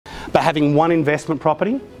having one investment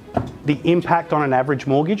property, the impact on an average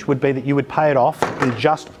mortgage would be that you would pay it off in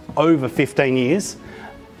just over 15 years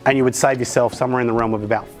and you would save yourself somewhere in the realm of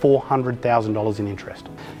about $400,000 in interest.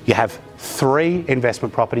 You have 3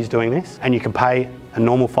 investment properties doing this and you can pay a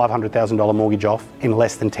normal $500,000 mortgage off in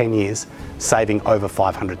less than 10 years, saving over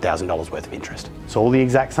 $500,000 worth of interest. It's all the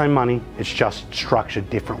exact same money, it's just structured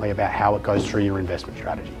differently about how it goes through your investment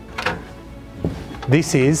strategy.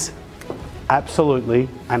 This is absolutely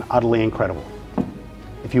and utterly incredible.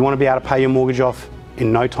 If you want to be able to pay your mortgage off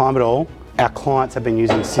in no time at all, our clients have been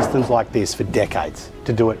using systems like this for decades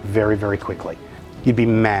to do it very, very quickly. You'd be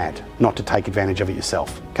mad not to take advantage of it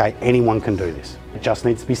yourself, okay? Anyone can do this. It just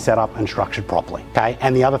needs to be set up and structured properly, okay?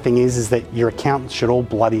 And the other thing is that your accountants should all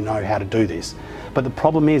bloody know how to do this. But the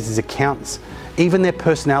problem is accountants, even their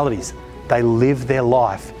personalities, they live their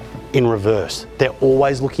life in reverse. They're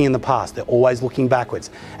always looking in the past, they're always looking backwards.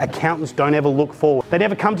 Accountants don't ever look forward. They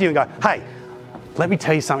never come to you and go, hey, let me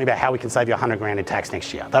tell you something about how we can save you 100 grand in tax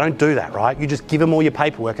next year. They don't do that, right? You just give them all your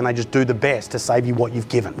paperwork and they just do the best to save you what you've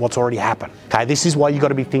given, what's already happened. Okay, this is why you've got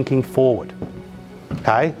to be thinking forward.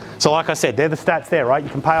 Okay, so like I said, they're the stats there, right? You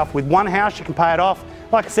can pay off with one house, you can pay it off,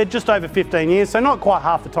 like I said, just over 15 years, so not quite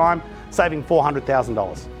half the time, saving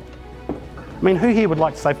 $400,000. I mean, who here would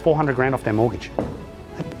like to save 400 grand off their mortgage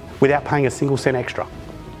without paying a single cent extra?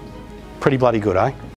 Pretty bloody good, eh?